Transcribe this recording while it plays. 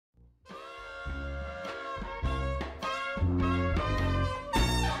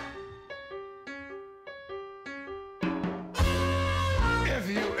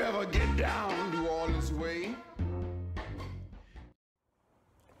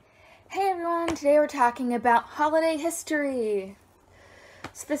everyone, today we're talking about holiday history,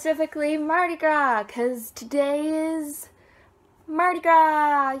 specifically Mardi Gras, because today is Mardi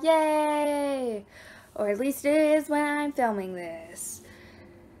Gras, yay! Or at least it is when I'm filming this.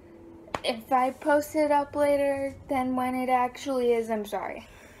 If I post it up later than when it actually is, I'm sorry.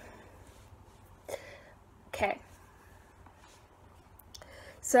 Okay,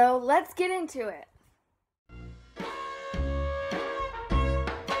 so let's get into it.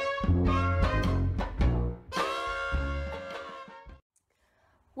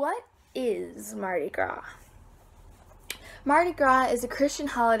 What is Mardi Gras? Mardi Gras is a Christian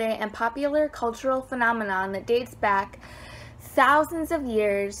holiday and popular cultural phenomenon that dates back thousands of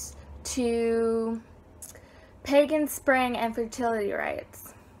years to pagan spring and fertility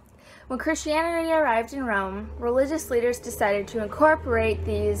rites. When Christianity arrived in Rome, religious leaders decided to incorporate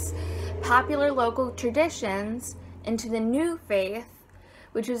these popular local traditions into the new faith,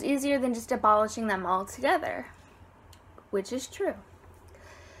 which was easier than just abolishing them altogether, which is true.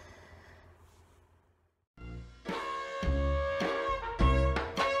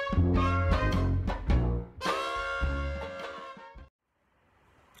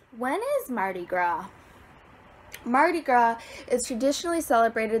 When is Mardi Gras? Mardi Gras is traditionally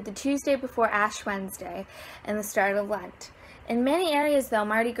celebrated the Tuesday before Ash Wednesday and the start of Lent. In many areas, though,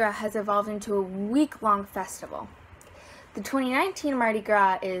 Mardi Gras has evolved into a week-long festival. The 2019 Mardi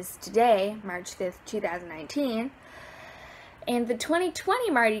Gras is today, March 5th, 2019, and the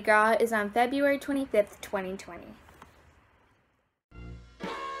 2020 Mardi Gras is on February 25th, 2020.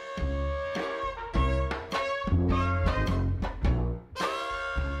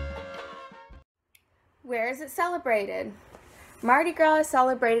 Where is it celebrated? Mardi Gras is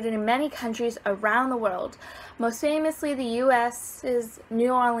celebrated in many countries around the world, most famously the U.S.'s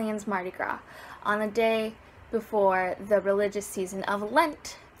New Orleans Mardi Gras, on the day before the religious season of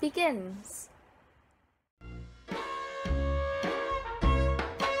Lent begins.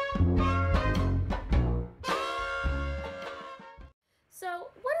 So,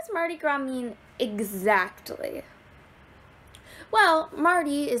 what does Mardi Gras mean exactly? Well,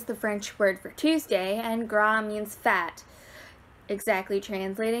 Mardi is the French word for Tuesday, and Gras means fat, exactly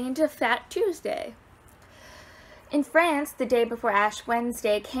translating into Fat Tuesday. In France, the day before Ash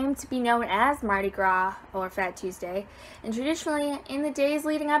Wednesday came to be known as Mardi Gras, or Fat Tuesday, and traditionally, in the days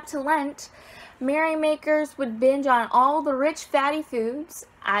leading up to Lent, merrymakers would binge on all the rich fatty foods,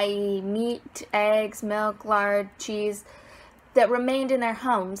 i.e. meat, eggs, milk, lard, cheese, that remained in their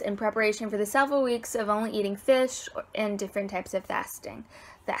homes in preparation for the several weeks of only eating fish and different types of fasting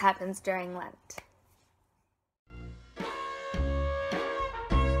that happens during Lent.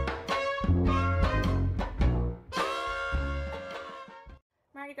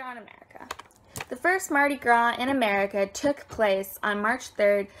 Mardi Gras in America. The first Mardi Gras in America took place on March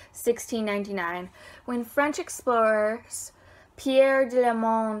 3rd, 1699, when French explorers Pierre de la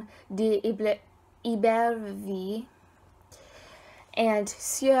Monde d'Iberville and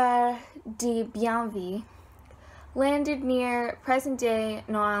Sieur de Bienville landed near present-day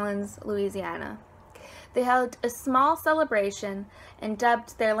New Orleans, Louisiana. They held a small celebration and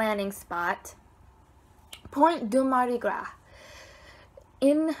dubbed their landing spot Point du Mardi Gras.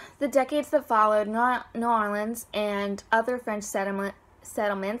 In the decades that followed, New Orleans and other French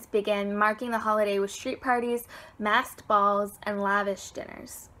settlements began marking the holiday with street parties, masked balls, and lavish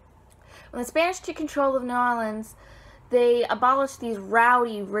dinners. When the Spanish took control of New Orleans, they abolished these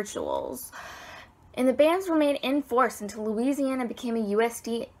rowdy rituals, and the bans remained in force until Louisiana became a U.S.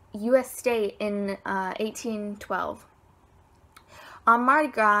 state in 1812. On Mardi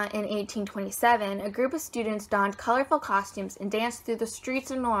Gras in 1827, a group of students donned colorful costumes and danced through the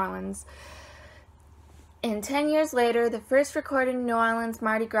streets of New Orleans. And 10 years later, the first recorded New Orleans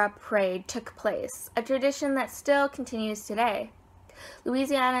Mardi Gras parade took place, a tradition that still continues today.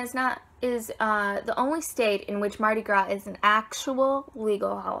 Louisiana is the only state in which Mardi Gras is an actual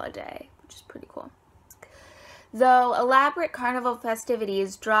legal holiday, which is pretty cool. Though elaborate carnival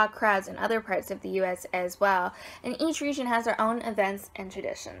festivities draw crowds in other parts of the U.S. as well, and each region has their own events and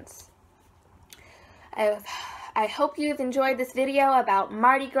traditions. I hope you've enjoyed this video about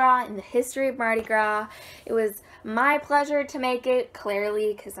Mardi Gras and the history of Mardi Gras. It was my pleasure to make it,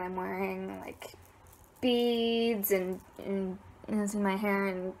 clearly, because I'm wearing like beads and in my hair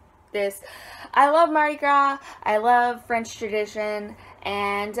and this. I love Mardi Gras, I love French tradition,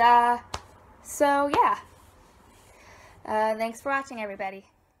 and so yeah. Thanks for watching, everybody.